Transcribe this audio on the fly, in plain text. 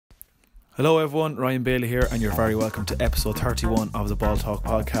Hello everyone, Ryan Bailey here, and you're very welcome to episode 31 of the Ball Talk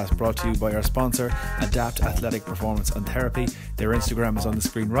podcast, brought to you by our sponsor, Adapt Athletic Performance and Therapy. Their Instagram is on the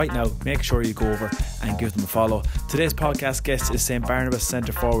screen right now. Make sure you go over and give them a follow. Today's podcast guest is St. Barnabas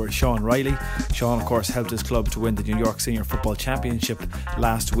centre forward Sean Reilly. Sean, of course, helped his club to win the New York Senior Football Championship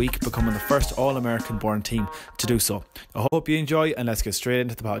last week, becoming the first All-American born team to do so. I hope you enjoy, and let's get straight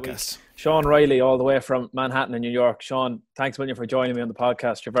into the podcast. Sean Reilly, all the way from Manhattan in New York. Sean, thanks a million for joining me on the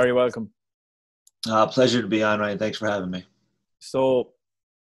podcast. You're very welcome. Pleasure to be on, Ryan. Thanks for having me. So,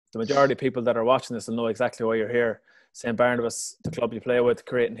 the majority of people that are watching this will know exactly why you're here. St. Barnabas, the club you play with,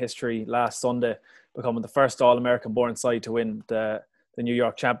 creating history last Sunday, becoming the first All-American born side to win the New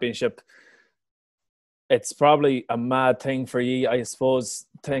York Championship. It's probably a mad thing for you, I suppose,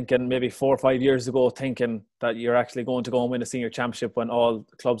 thinking maybe 4 or 5 years ago, thinking that you're actually going to go and win a senior championship when all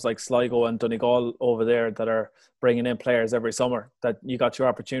clubs like Sligo and Donegal over there that are bringing in players every summer, that you got your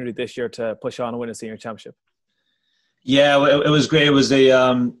opportunity this year to push on and win a senior championship. Yeah, it was great. It was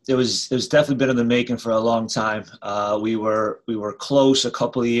definitely been in the making for a long time. We were close a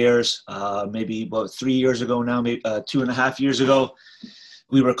couple of years, maybe about 3 years ago now, maybe 2.5 years ago.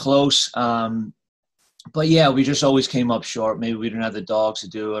 We were close. But yeah, we just always came up short. Maybe we didn't have the dogs to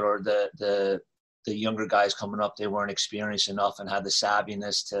do it, or the younger guys coming up, they weren't experienced enough and had the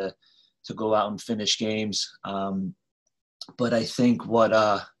savviness to go out and finish games. But I think what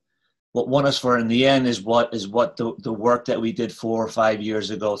won us for in the end is what the work that we did 4 or 5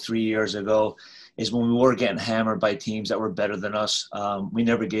 years ago, 3 years ago, is when we were getting hammered by teams that were better than us. We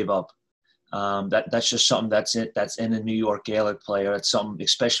never gave up. That's just something that's in a New York Gaelic player. It's something,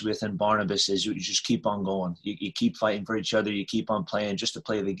 especially within Barnabas, is you just keep on going. You keep fighting for each other. You keep on playing just to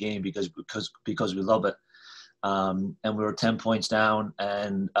play the game because we love it. And we were 10 points down,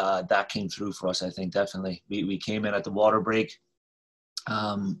 and that came through for us. I think definitely we came in at the water break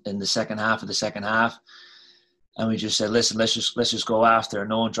in the second half, and we just said, listen, let's just go after.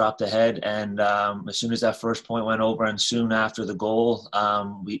 No one dropped ahead, and as soon as that first point went over, and soon after the goal,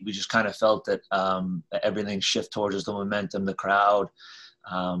 we just kind of felt that everything shift towards us, the momentum, the crowd,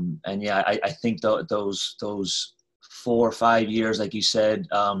 and yeah, I think those 4 or 5 years, like you said,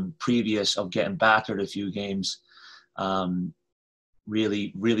 previous of getting battered a few games,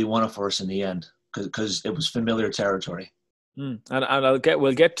 really won it for us in the end because it was familiar territory. And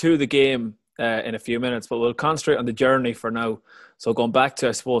we'll get to the game in a few minutes, but we'll concentrate on the journey for now. So going back to,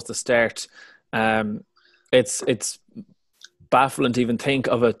 I suppose, the start, it's baffling to even think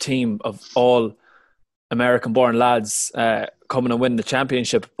of a team of all American-born lads coming and winning the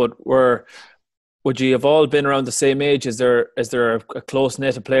championship. But would you have all been around the same age? Is there a close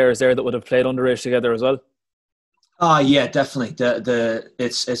knit of players there that would have played underage together as well? Yeah, definitely.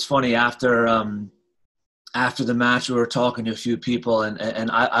 It's funny, after the match, we were talking to a few people, and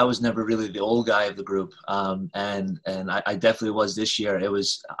I was never really the old guy of the group, and I definitely was this year. There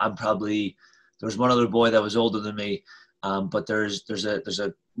was one other boy that was older than me, but there's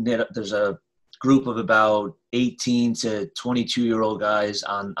a group of about 18 to 22-year-old guys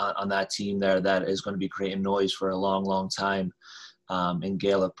on that team there that is going to be creating noise for a long time in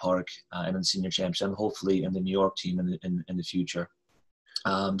Gaelic Park and in the senior championship, and hopefully in the New York team in the future.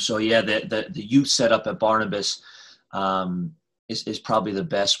 So yeah, the youth setup at Barnabas is probably the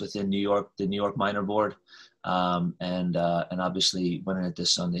best within New York, the New York minor board, and obviously winning it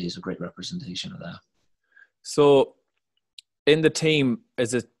this Sunday is a great representation of that. So, in the team,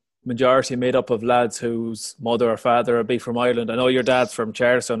 is it majority made up of lads whose mother or father would be from Ireland? I know your dad's from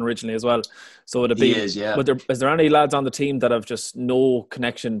Charlestown originally as well. So would it be? He is, yeah. Is there any lads on the team that have just no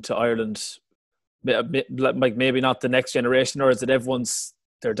connection to Ireland? Like maybe not the next generation, or is it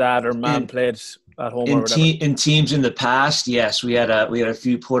their dad or mom played at home or whatever? In teams in the past, yes, we had a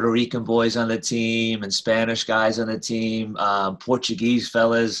few Puerto Rican boys on the team and Spanish guys on the team, Portuguese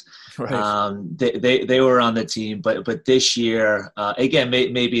fellas. Right. They were on the team, but this year, again,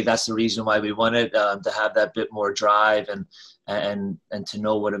 maybe that's the reason why we wanted to have that bit more drive and to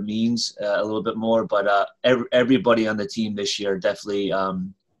know what it means a little bit more. But everybody on the team this year definitely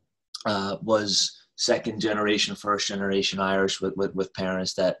was second generation, first generation Irish with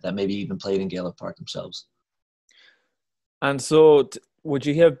parents that maybe even played in Gaelic Park themselves. And so would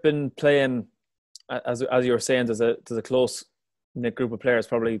you have been playing, as you were saying, there's a close knit group of players,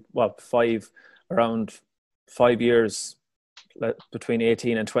 probably around 5 years between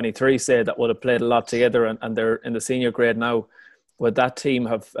 18 and 23, say, that would have played a lot together, and they're in the senior grade now. Would that team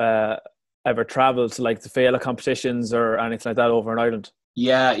have ever travelled to like the Féile competitions or anything like that over in Ireland?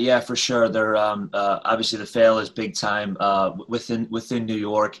 Yeah, for sure. They're obviously the Féile is big time within New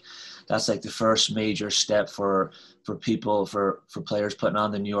York. that's like the first major step for people, for players putting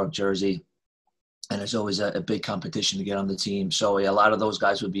on the New York jersey. And there's always a big competition to get on the team. So yeah, a lot of those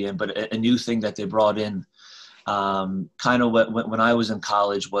guys would be in. But a new thing that they brought in, kind of when I was in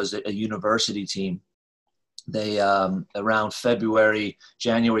college, was a university team. They around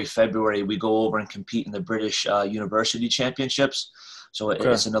January, February, we go over and compete in the British University Championships. So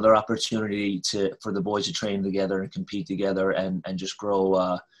it's another opportunity for the boys to train together and compete together and just grow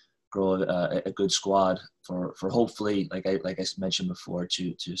a good squad for hopefully, like I mentioned before,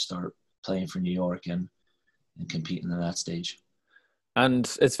 to start playing for New York and competing in that stage. And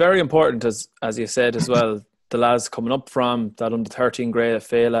it's very important, as you said as well, the lads coming up from that under 13 grade at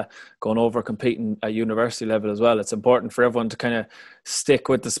Fela, going over competing at university level as well. It's important for everyone to kind of stick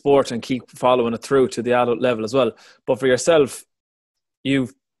with the sport and keep following it through to the adult level as well. But for yourself,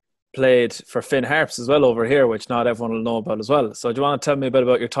 you've played for Finn Harps as well over here, which not everyone will know about as well. So do you want to tell me a bit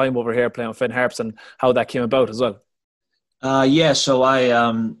about your time over here playing with Finn Harps and how that came about as well? Yeah, so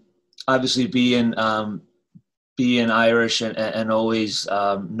I obviously being Irish and always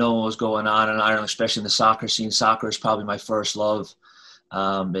knowing what was going on in Ireland, especially in the soccer scene. Soccer is probably my first love.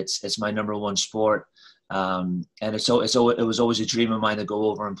 It's my number one sport, and it was always a dream of mine to go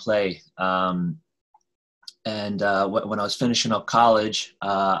over and play. And when I was finishing up college,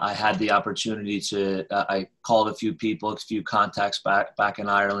 I had the opportunity to. I called a few people, a few contacts back in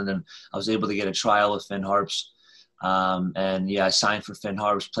Ireland, and I was able to get a trial with Finn Harps. And yeah, I signed for Finn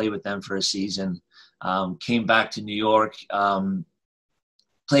Harps, played with them for a season. Came back to New York,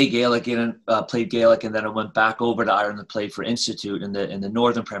 played Gaelic, and then I went back over to Ireland to play for Institute in the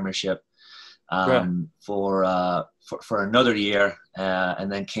Northern Premiership for another year,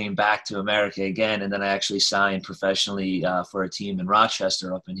 and then came back to America again, and then I actually signed professionally for a team in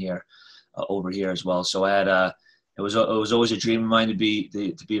Rochester up in here, over here as well. So I had it was always a dream of mine to be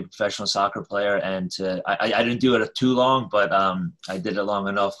a professional soccer player, and I didn't do it too long, but I did it long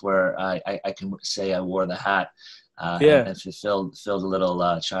enough where I can say I wore the hat and fulfilled a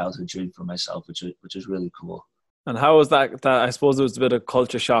little childhood dream for myself, which is really cool. And how was that? I suppose it was a bit of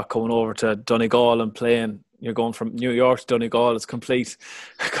culture shock coming over to Donegal and playing. You're going from New York to Donegal. It's complete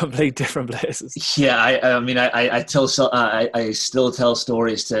different places. Yeah, I still tell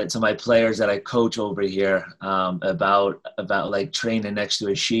stories to my players that I coach over here about like training next to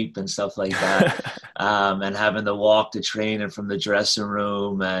a sheep and stuff like that, and having to walk to training from the dressing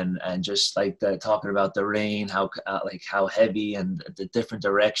room and just like talking about the rain, how heavy and the different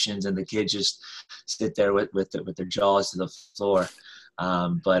directions, and the kids just sit there with their jaws to the floor.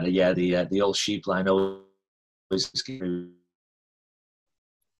 But yeah, the old sheep line was scary.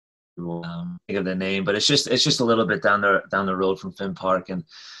 Think of the name, but it's just a little bit down the road from Finn Park, and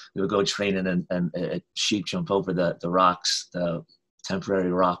we would go training and a sheep jump over the rocks, the temporary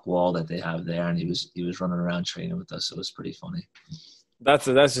rock wall that they have there, and he was running around training with us. So it was pretty funny. That's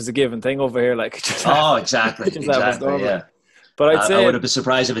just a given thing over here, like. Exactly, yeah. But I'd say I would have been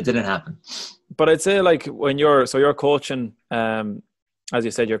surprised if it didn't happen. But I'd say, like, when you're coaching, as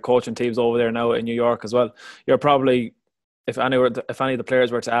you said, you're coaching teams over there now in New York as well. You're probably, if any of the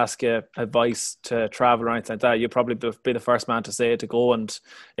players were to ask you advice to travel or anything like that, you'd probably be the first man to say to go. And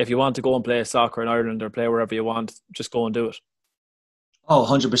if you want to go and play soccer in Ireland or play wherever you want, just go and do it. Oh,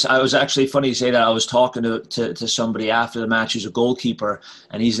 100%. I was actually, funny you say that. I was talking to somebody after the match who's a goalkeeper,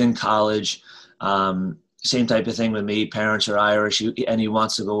 and he's in college. Same type of thing with me. Parents are Irish, and he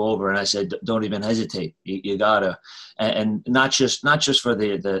wants to go over. And I said, don't even hesitate. You gotta, and not just for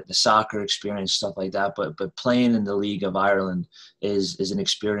the soccer experience, stuff like that, but playing in the League of Ireland is an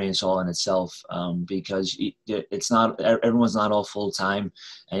experience all in itself. Because it's not, everyone's not all full time,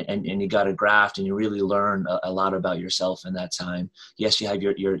 and you got to graft, and you really learn a lot about yourself in that time. Yes, you have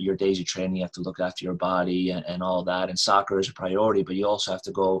your days of training. You have to look after your body and all that. And soccer is a priority, but you also have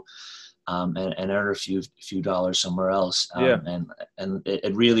to go and earn a few dollars somewhere else. And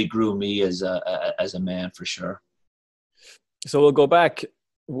it really grew me as a man, for sure. So we'll go back.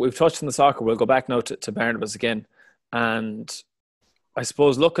 We've touched on the soccer. We'll go back now to Barnabas again. And I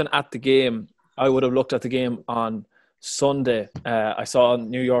suppose looking at the game, I would have looked at the game on Sunday. I saw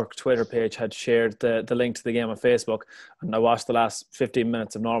New York Twitter page had shared the link to the game on Facebook, and I watched the last 15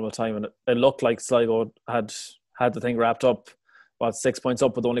 minutes of normal time, and it looked like Sligo had the thing wrapped up. 6 points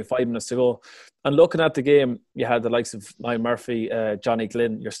up with only 5 minutes to go. And looking at the game, you had the likes of Niall Murphy, Johnny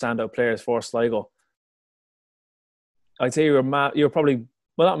Glynn, your standout players for Sligo. I'd say you're probably,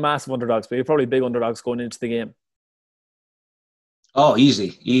 well, not massive underdogs, but you're probably big underdogs going into the game. Oh,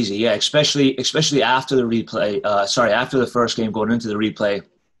 easy, yeah. Especially after the replay. After the first game, going into the replay,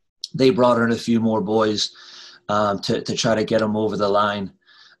 they brought in a few more boys to try to get them over the line.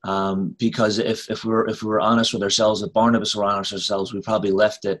 Because if we were honest with ourselves, if Barnabas were honest with ourselves, we probably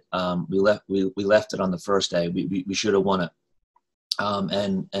left it. We left it on the first day. We should have won it.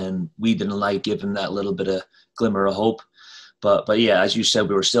 And we didn't like giving that little bit of glimmer of hope. But yeah, as you said,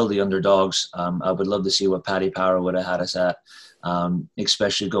 we were still the underdogs. I would love to see what Paddy Power would have had us at,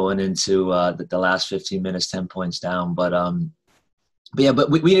 especially going into the last 15 minutes, 10 points down. But yeah,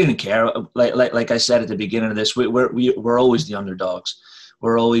 but we didn't care. Like I said at the beginning of this, we're always the underdogs.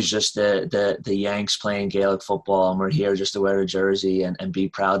 We're always just the Yanks playing Gaelic football, and we're here just to wear a jersey and be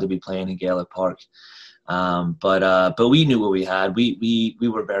proud to be playing in Gaelic Park. But we knew what we had. We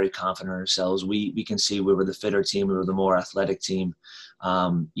were very confident in ourselves. We can see we were the fitter team. We were the more athletic team.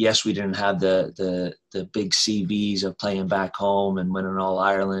 Yes, we didn't have the big CVs of playing back home and winning all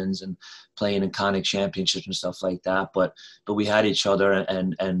Irelands and playing iconic championships and stuff like that. But we had each other,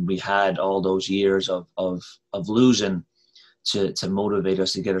 and we had all those years of losing to motivate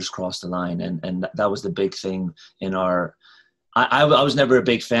us to get us across the line. And that was the big thing in our. I was never a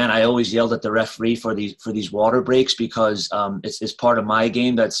big fan. I always yelled at the referee for these water breaks because it's part of my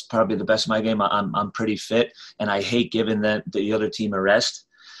game. That's probably the best of my game. I'm pretty fit, and I hate giving the other team a rest.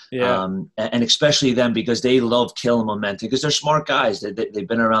 Yeah. And especially them, because they love killing momentum, because they're smart guys. They've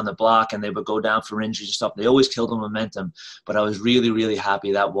been around the block, and they would go down for injuries and stuff. They always kill the momentum. But I was really, really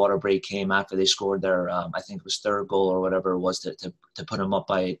happy that water break came after they scored their I think it was third goal or whatever it was to put them up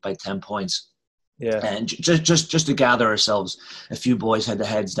by 10 points. Yeah, and just to gather ourselves, a few boys had the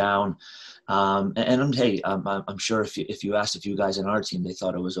heads down, hey, I'm sure if you asked a few guys on our team, they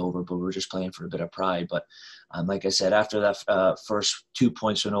thought it was over, but we were just playing for a bit of pride. But like I said, after that first 2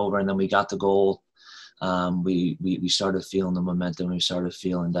 points went over, and then we got the goal, we started feeling the momentum. We started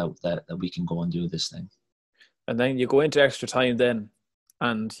feeling that we can go and do this thing. and then you go into extra time then,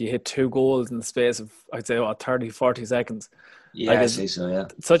 and you hit 2 goals in the space of, I'd say, 30, 40 seconds. Yeah, I say so. Yeah,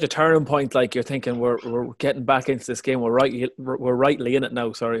 it's such a turning point. Like, you're thinking we're getting back into this game. We're rightly in it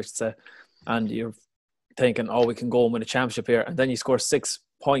now. Sorry, I should say. And you're thinking, oh, we can go and win a championship here. And then you score 6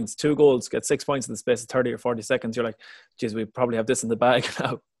 points, 2 goals, get 6 points in the space of 30 or 40 seconds. You're like, geez, we probably have this in the bag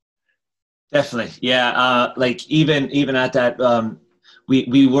now. Definitely, yeah. Like even at that,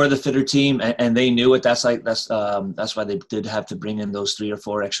 we were the fitter team, and they knew it. That's why they did have to bring in those 3 or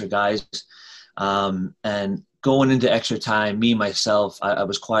 4 extra guys, and. Going into extra time, myself, I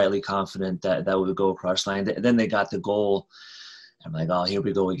was quietly confident that we would go across line. Then they got the goal. I'm like, oh, here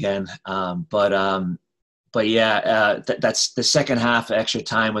we go again. But yeah, that's the second half of extra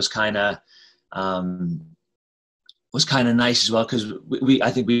time was kind of nice as well, because I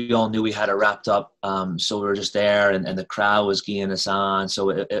think we all knew we had it wrapped up. So we were just there, and the crowd was geeing us on.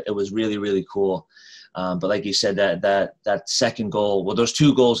 So it was really, really cool. But like you said, that second goal, well, those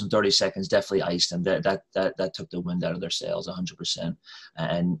 2 goals in 30 seconds definitely iced them. That took the wind out of their sails 100%.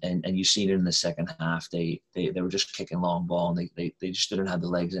 And you seen it in the second half. They were just kicking long ball, and they just didn't have the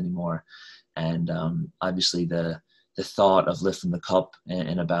legs anymore. And obviously the thought of lifting the cup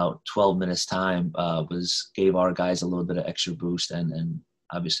in about 12 minutes time gave our guys a little bit of extra boost, and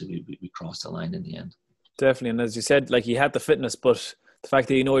obviously we crossed the line in the end. Definitely. And as you said, like, you had the fitness, but the fact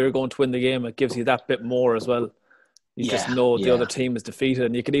that you know you're going to win the game, it gives you that bit more as well. You just know the other team is defeated.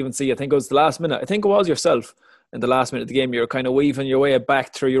 And you could even see, I think it was the last minute, I think it was yourself, in the last minute of the game, you were kind of weaving your way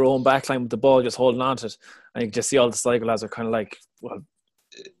back through your own backline with the ball, just holding on to it. And you could just see all the cycle lads are kind of like, well,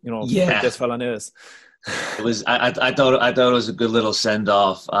 this fella knows. It was. I thought it was a good little send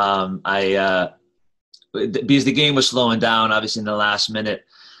off. Because the game was slowing down, obviously, in the last minute.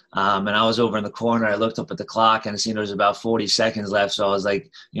 And I was over in the corner. I looked up at the clock, and I seen there was about 40 seconds left. So I was like,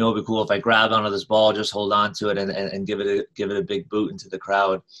 it'd be cool if I grabbed onto this ball, just hold on to it, and give it a big boot into the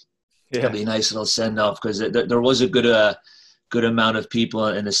crowd. Yeah. It'd be a nice little send off, because there was a good amount of people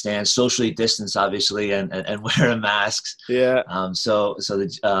in the stands, socially distanced, obviously, and wearing masks. Yeah. But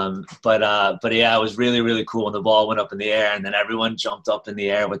yeah, it was really, really cool when the ball went up in the air, and then everyone jumped up in the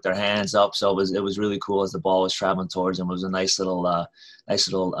air with their hands up. So it was really cool as the ball was traveling towards them. It was a nice little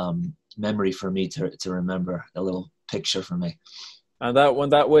memory for me to remember, a little picture for me. And that when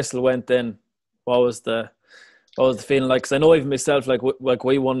that whistle went in, what was the feeling like? Because I know even myself, like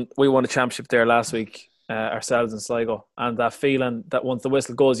we won a championship there last week. Ourselves in Sligo, and that feeling that once the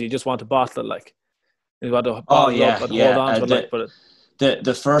whistle goes, you just want to bottle it, like you want to bottle it up and hold on to it. But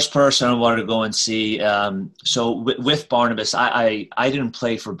the first person I wanted to go and see. So with Barnabas, I didn't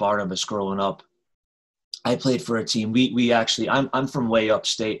play for Barnabas growing up. I played for a team. We actually, I'm from way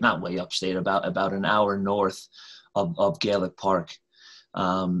upstate, not way upstate, about an hour north of Gaelic Park,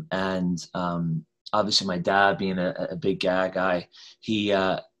 and obviously my dad being a big Gaelic guy,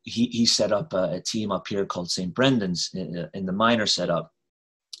 he set up a team up here called St. Brendan's in the minor setup.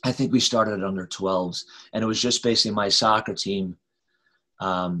 I think we started at under 12s, and it was just basically my soccer team,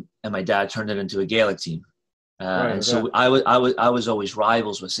 and my dad turned it into a Gaelic team. And so I was always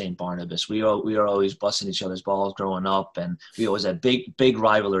rivals with St. Barnabas. We were always busting each other's balls growing up, and we always had big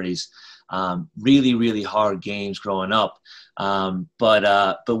rivalries. Really, really hard games growing up. But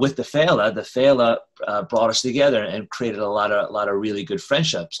with the Fela brought us together and created a lot of really good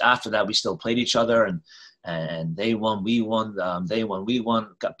friendships. After that, we still played each other, and they won, we won, they won, we won,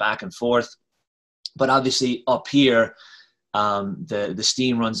 got back and forth. But obviously up here, the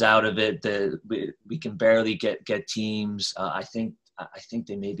steam runs out of it. We can barely get teams. I think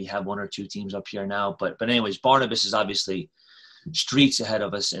they maybe have 1 or 2 teams up here now. But anyways, Barnabas is obviously streets ahead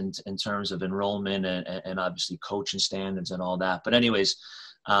of us in terms of enrollment and obviously coaching standards and all that. But anyways,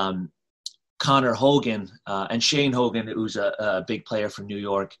 Connor Hogan and Shane Hogan, who's a big player from New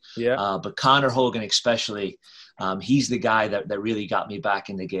York. Yeah. But Connor Hogan especially, he's the guy that really got me back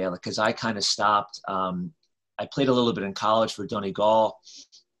into Gaelic, because I kind of stopped. I played a little bit in college for Donegal,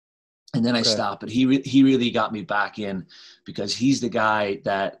 and then I stopped. But he really got me back in, because he's the guy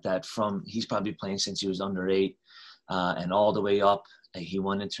that he's probably playing since he was under 8, and all the way up. He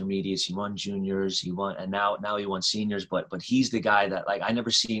won intermediates, he won juniors, and now he won seniors. But he's the guy that, like, I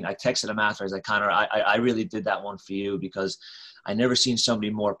texted him after. I was like, Connor, I really did that one for you, because I never seen somebody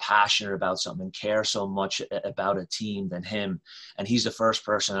more passionate about something and care so much about a team than him. And he's the first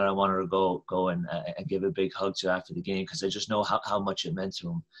person that I wanted to go and give a big hug to after the game, because I just know how much it meant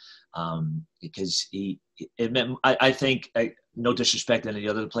to him. Because it meant, I think, no disrespect to any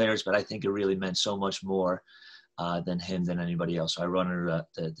of the other players, but I think it really meant so much more than him, than anybody else. So I wanted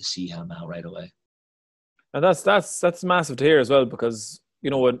to see him out right away. And that's massive to hear as well, because,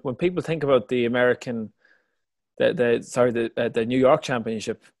 you know, when people think about the American, the New York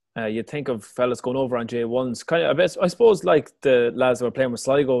Championship, you think of fellas going over on J1s. Kind of, I suppose, like the lads that were playing with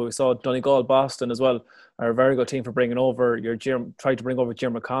Sligo. We saw Donegal, Boston as well are a very good team for bringing over. Tried to bring over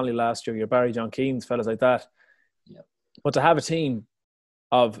Jim McConnelly last year. Your Barry John Keanes, fellas like that. Yeah. But to have a team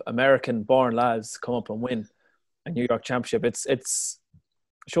of American-born lads come up and win a New York Championship, it's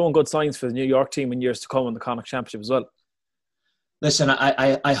showing good signs for the New York team in years to come in the Connacht Championship as well. Listen,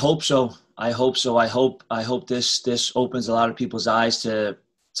 I hope so. I hope so. I hope this opens a lot of people's eyes to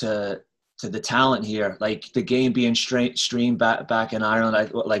the talent here. Like the game being streamed back in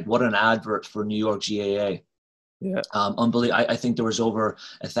Ireland. Like what an advert for New York GAA. Yeah. Unbelievable. I think there was over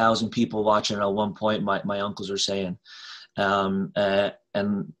 1,000 people watching at one point. My uncles are saying.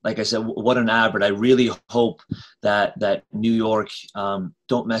 And like I said, what an advert. I really hope that New York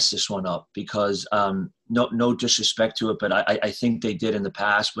don't mess this one up, because no disrespect to it, but I think they did in the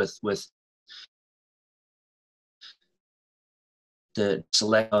past with the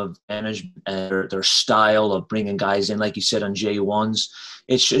select of management and their style of bringing guys in, like you said, on J1s.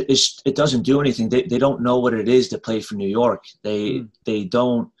 It doesn't do anything. They don't know what it is to play for New York. They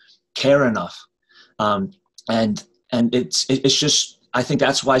don't care enough. And it's just, I think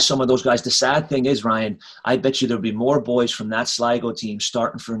that's why some of those guys, the sad thing is, Ryan, I bet you there'll be more boys from that Sligo team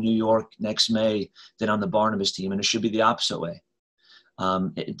starting for New York next May than on the Barnabas team. And it should be the opposite way.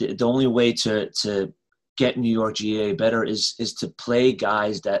 The only way to get New York GA better is to play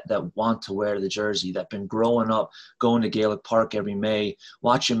guys that want to wear the jersey, that been growing up, going to Gaelic Park every May,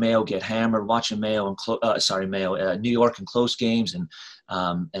 watching Mayo get hammered, watching New York in close games and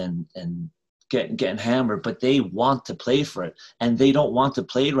getting hammered, but they want to play for it, and they don't want to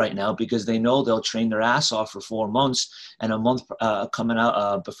play right now because they know they'll train their ass off for 4 months, and a month coming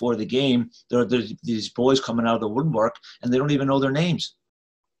out before the game, there's these boys coming out of the woodwork, and they don't even know their names.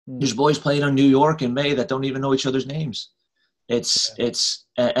 There's boys playing on New York in May that don't even know each other's names. And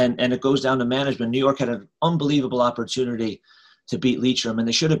it goes down to management. New York had an unbelievable opportunity to beat Leitrim, and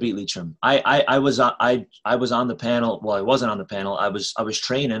they should have beat Leitrim. I was on the panel. Well, I wasn't on the panel. I was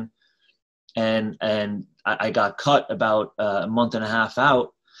training. And I got cut about a month and a half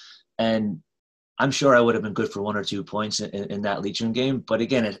out, and I'm sure I would have been good for 1 or 2 points in that Leitrim game. But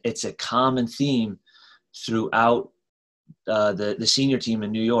again, it's a common theme throughout the senior team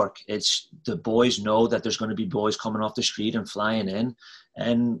in New York. It's the boys know that there's going to be boys coming off the street and flying in,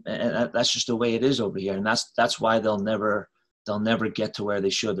 and that's just the way it is over here. And that's why they'll never get to where they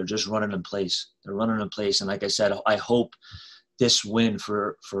should. They're just running in place. They're running in place. And like I said, I hope this win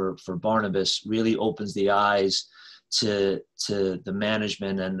for Barnabas really opens the eyes to the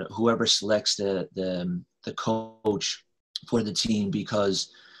management and whoever selects the coach for the team,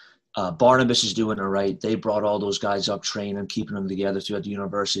 because Barnabas is doing it right. They brought all those guys up, training, keeping them together throughout the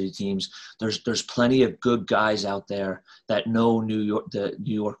university teams. There's plenty of good guys out there that know the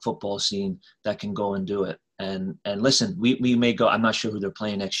New York football scene that can go and do it. And listen, we may go, I'm not sure who they're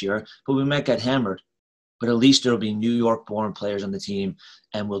playing next year, but we might get hammered. But at least there'll be New York-born players on the team,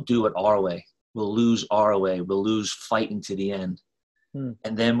 and we'll do it our way. We'll lose our way. We'll lose fighting to the end.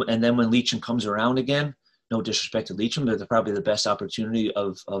 And then when Leitrim comes around again, no disrespect to Leitrim, they're probably the best opportunity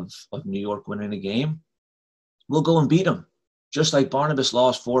of New York winning a game. We'll go and beat them, just like Barnabas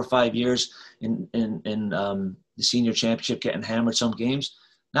lost 4 or 5 years in the senior championship, getting hammered some games.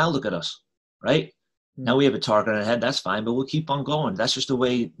 Now look at us, right? Now we have a target on our head. That's fine, but we'll keep on going. That's just the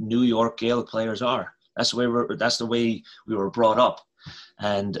way New York Gaelic players are. That's the way we were brought up.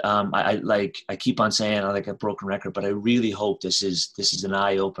 And I keep on saying I like a broken record, but I really hope this is an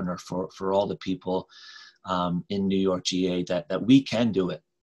eye opener for all the people in New York GA that we can do it.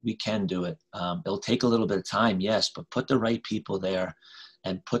 We can do it. It'll take a little bit of time, yes, but put the right people there,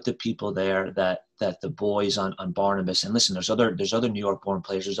 and put the people there that the boys on Barnabas. And listen, there's other New York born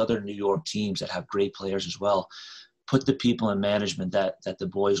players. There's other New York teams that have great players as well. Put the people in management that the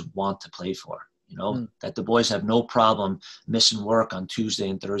boys want to play for. That the boys have no problem missing work on Tuesday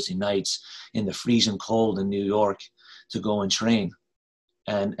and Thursday nights in the freezing cold in New York to go and train.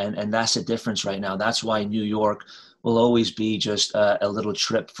 And that's the difference right now. That's why New York will always be just a little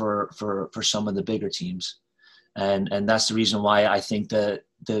trip for some of the bigger teams. And that's the reason why I think that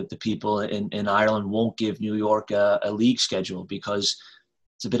the people in Ireland won't give New York a league schedule, because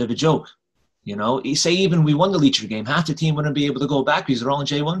it's a bit of a joke. You say even we won the Leitrim game, half the team wouldn't be able to go back because they're all on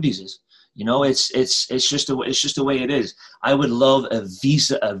J1 visas. It's just the way it is. I would love a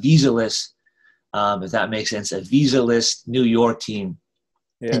visa-less, if that makes sense, a visa-less New York team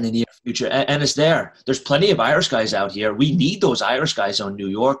in the near future. And it's there. There's plenty of Irish guys out here. We need those Irish guys on New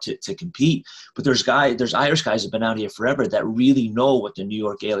York to compete. But there's Irish guys that have been out here forever that really know what the New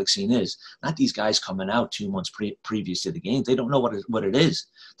York Gaelic scene is. Not these guys coming out 2 months previous to the game. They don't know what it is.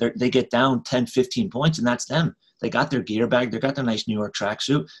 They get down 10, 15 points, and that's them. They got their gear bag. They got their nice New York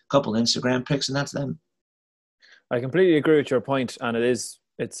tracksuit, a couple Instagram pics, and that's them. I completely agree with your point, and it's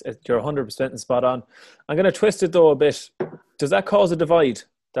you're 100% spot on. I'm going to twist it though a bit. Does that cause a divide,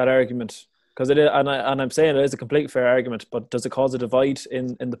 that argument? Because it is, and I'm saying it is a completely fair argument, but does it cause a divide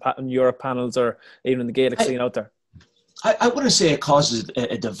in Europe panels or even in the Gaelic scene out there? I wouldn't say it causes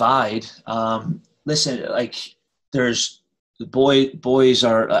a divide. Listen, like there's. The boys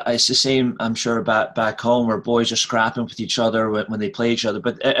are, it's the same, I'm sure, back home, where boys are scrapping with each other when they play each other.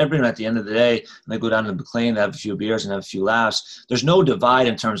 But everyone at the end of the day, when they go down to McLean, they have a few beers and have a few laughs. There's no divide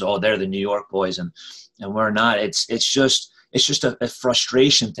in terms of, oh, they're the New York boys and we're not. It's just a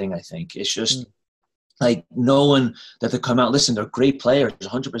frustration thing, I think. It's just like knowing that they come out, listen, they're great players,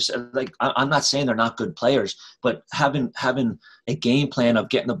 100%. Like I'm not saying they're not good players, but having a game plan of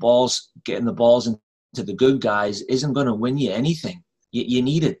getting the balls to the good guys isn't going to win you anything. You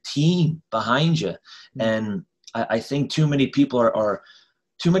need a team behind you. And I think too many people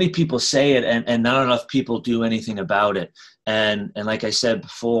too many people say it and not enough people do anything about it. And like I said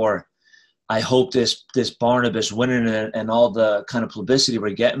before, I hope this Barnabas winning it and all the kind of publicity we're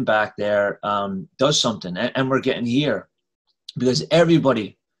getting back there does something. And we're getting here because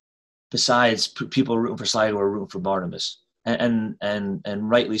everybody besides people rooting for Sligo are rooting for Barnabas and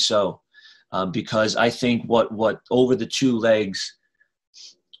rightly so. Because I think what over the two legs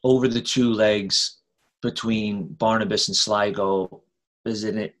between Barnabas and Sligo is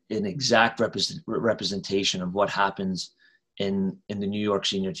an exact representation of what happens in the New York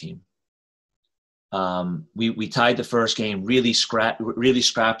senior team. We tied the first game, really scrap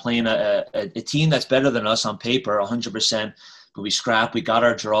playing a team that's better than us on paper, 100%. But we got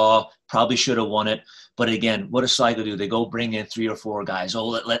our draw, probably should have won it. But again, what does Sligo do? They go bring in 3 or 4 guys. Oh,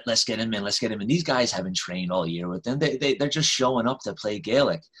 let's get him in. Let's get him in. These guys haven't trained all year with them. They're just showing up to play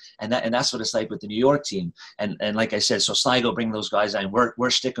Gaelic. And that's what it's like with the New York team. And like I said, so Sligo bring those guys in. We're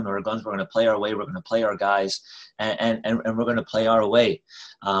sticking to our guns. We're going to play our way. We're going to play our guys. And we're going to play our way.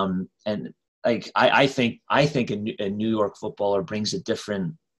 And like I think a New York footballer brings a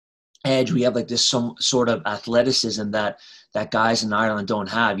different edge. We have like this some sort of athleticism that guys in Ireland don't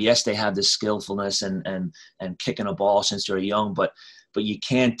have. Yes, they have this skillfulness and kicking a ball since they're young, but you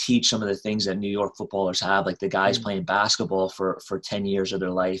can't teach some of the things that New York footballers have, like the guys playing basketball for 10 years of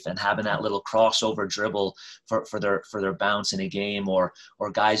their life and having that little crossover dribble for their bounce in a game, or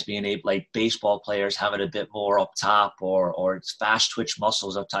guys being able, like baseball players having a bit more up top, or fast twitch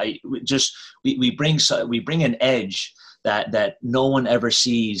muscles up tight. We bring an edge that no one ever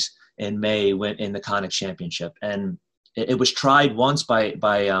sees in May in the Connacht Championship. And it was tried once by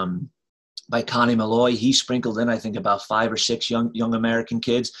Connie Malloy. He sprinkled in, I think, about 5 or 6 young American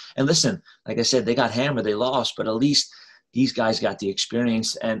kids. And listen, like I said, they got hammered, they lost, but at least these guys got the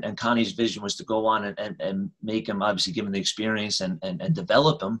experience, and Connie's vision was to go on and make them, obviously give them the experience and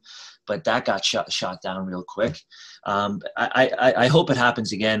develop them, but that got shot down real quick. I hope it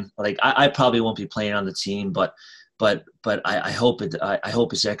happens again. Like I probably won't be playing on the team, but I hope it's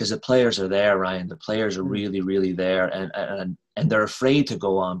there, because the players are there, Ryan. The players are really, really there, and they're afraid to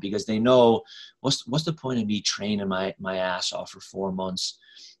go on, because they know what's the point of me training my ass off for 4 months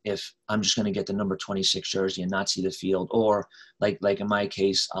if I'm just going to get the number 26 jersey and not see the field, or like in my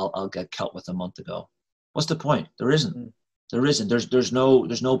case, I'll get cut with a month ago. What's the point? There isn't. There isn't. There's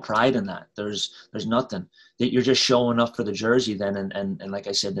no pride in that. There's nothing. That you're just showing up for the jersey then, and like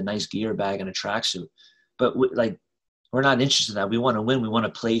I said, the nice gear bag and a tracksuit. But we're not interested in that. We want to win. We want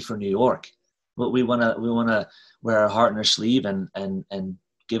to play for New York. But we want to wear our heart in our sleeve and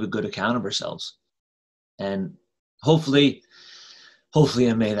give a good account of ourselves. And hopefully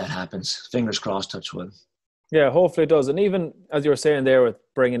in May that happens. Fingers crossed, touch wood. Yeah, hopefully it does. And even as you were saying there with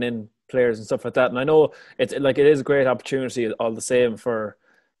bringing in players and stuff like that, and I know it is a great opportunity all the same for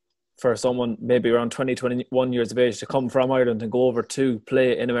someone maybe around 20, 21 years of age to come from Ireland and go over to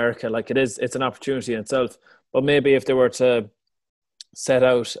play in America. Like it's an opportunity in itself. But maybe if they were to set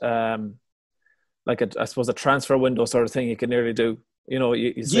out I suppose a transfer window sort of thing, you can nearly do. You know,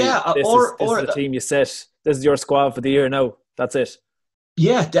 you say, this is the team you set. This is your squad for the year now. That's it.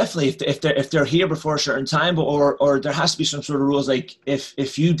 Yeah, definitely. If they're here before a certain time, or there has to be some sort of rules. Like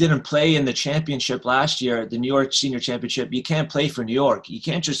if you didn't play in the championship last year, the New York Senior Championship, you can't play for New York. You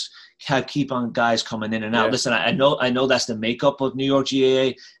can't just keep on guys coming in and out. Yeah. Listen, I know that's the makeup of New York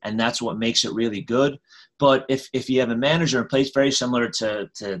GAA, and that's what makes it really good. But if you have a manager in place very similar to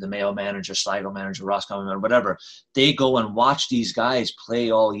the Mayo manager, Sligo manager, Roscommon or whatever, they go and watch these guys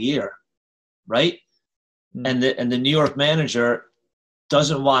play all year, right? Mm. And the New York manager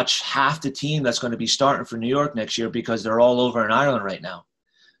doesn't watch half the team that's going to be starting for New York next year because they're all over in Ireland right now.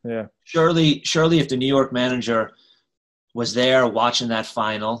 Yeah. Surely if the New York manager was there watching that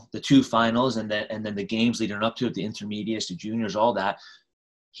final, the two finals, and then the games leading up to it, the intermediates, the juniors, all that,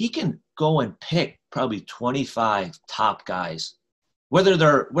 he can go and pick probably 25 top guys, whether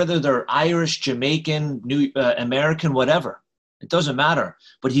they're Irish, Jamaican, American, whatever. It doesn't matter.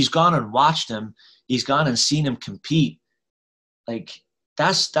 But he's gone and watched them. He's gone and seen them compete. Like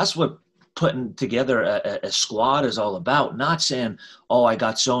that's what putting together a squad is all about. Not saying, oh, I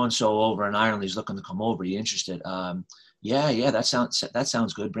got so and so over in Ireland, he's looking to come over. Are you interested? Yeah, that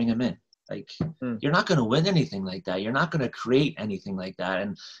sounds good. Bring him in. Like you're not going to win anything like that. You're not going to create anything like that.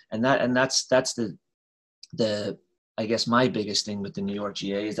 And that's the I guess my biggest thing with the New York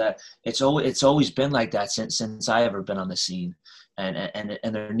GA is that it's always been like that since I ever been on the scene, and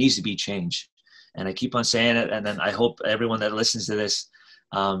there needs to be change. And I keep on saying it, and then I hope everyone that listens to this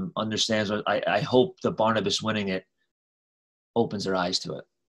understands. I hope the Barnabas winning it opens their eyes to it.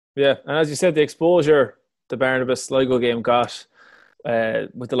 Yeah, and as you said, the exposure the Barnabas Sligo game got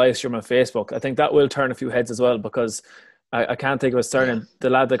with the live stream on Facebook, I think that will turn a few heads as well, because I can't think of his surname. The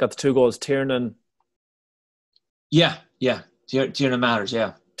lad that got the 2 goals, Tiernan. Yeah. Tiernan Matters,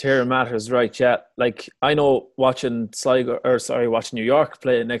 yeah. Tiernan Matters, right, yeah. Like, I know watching New York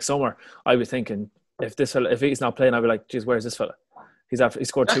play next summer, I'd be thinking, if he's not playing, I'd be like, geez, where's this fella? He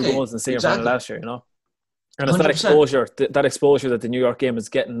scored 2 goals in the senior final last year, you know? And it's 100%. that exposure that the New York game is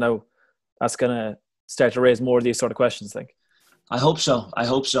getting now, that's going to start to raise more of these sort of questions, I think. I hope so.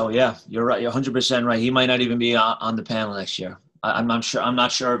 Yeah, you're right. You're 100% right. He might not even be on the panel next year. I'm not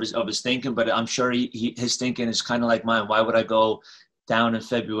sure of his thinking, but I'm sure his thinking is kind of like mine. Why would I go down in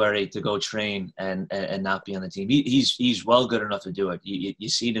February to go train and not be on the team? He's well good enough to do it. You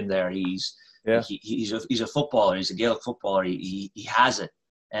see him there. He's a footballer. He's a Gaelic footballer. He has it,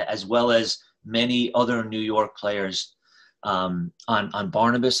 as well as many other New York players. On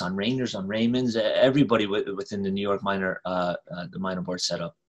Barnabas, on Rangers, on Raymonds, everybody within the New York the minor board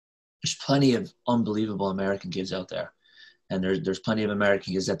setup. There's plenty of unbelievable American kids out there, and there's plenty of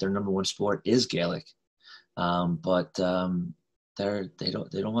American kids that their number one sport is Gaelic, but they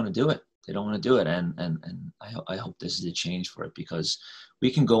don't want to do it. They don't want to do it, and I hope this is a change for it, because we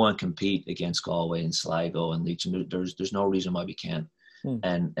can go and compete against Galway and Sligo and Leitrim. There's no reason why we can't.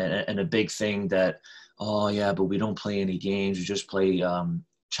 And a big thing that, oh yeah, but we don't play any games. We just play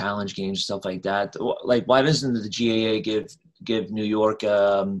challenge games, stuff like that. Like, why doesn't the GAA give New York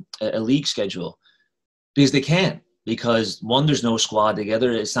a league schedule? Because they can't. Because one, there's no squad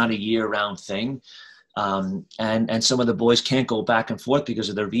together. It's not a year-round thing, and some of the boys can't go back and forth because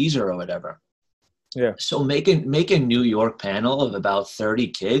of their visa or whatever. Yeah. So make a New York panel of about 30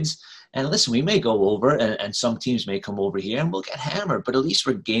 kids And listen, we may go over, and some teams may come over here, and we'll get hammered. But at least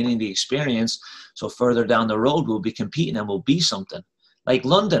we're gaining the experience. So further down the road, we'll be competing and we'll be something. Like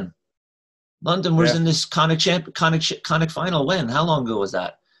London. London was in this Conic final when? How long ago was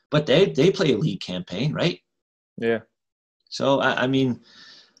that? But they play a league campaign, right? Yeah. So I mean,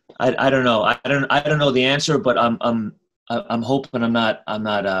 I don't know. I don't know the answer, but I'm hoping I'm not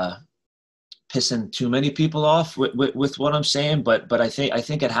pissing too many people off with what I'm saying. But I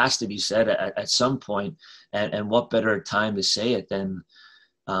think it has to be said at some point. And what better time to say it than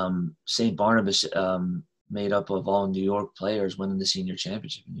St. Barnabas, made up of all New York players winning the senior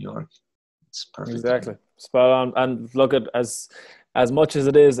championship in New York. It's perfect. Exactly. Spot on. And look at as much as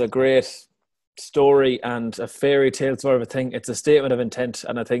it is a great story and a fairy tale sort of a thing, it's a statement of intent.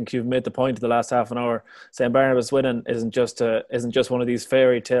 And I think you've made the point of the last half an hour. St. Barnabas winning isn't just one of these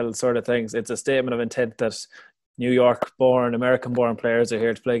fairy tale sort of things. It's a statement of intent that New York born, American born players are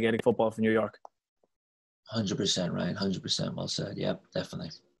here to play Gaelic football for New York. 100%, Ryan. 100% well said. Yep,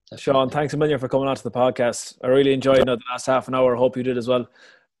 definitely. Sean, thanks a million for coming on to the podcast. I really enjoyed the last half an hour. I hope you did as well.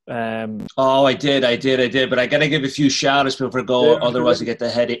 I did, but I gotta give a few shout outs before I go, otherwise I get the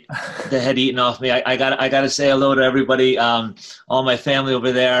head eaten off me. I gotta say hello to everybody, all my family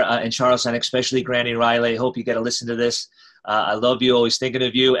over there in Charlestown, especially Granny Reilly. Hope you get to listen to this. I love you, always thinking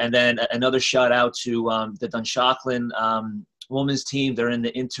of you. And then another shout out to the Dunshaughlin women's team. They're in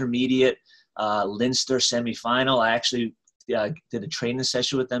the intermediate Leinster semi-final. I actually did a training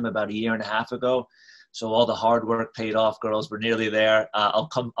session with them about a year and a half ago. So all the hard work paid off, girls. We're nearly there. I'll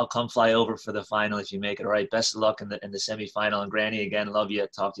come fly over for the final if you make it. All right. Best of luck in the semi-final. And Granny, again, love you.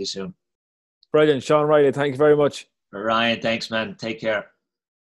 Talk to you soon. Brilliant. Sean Reilly, thank you very much. Ryan, thanks, man. Take care.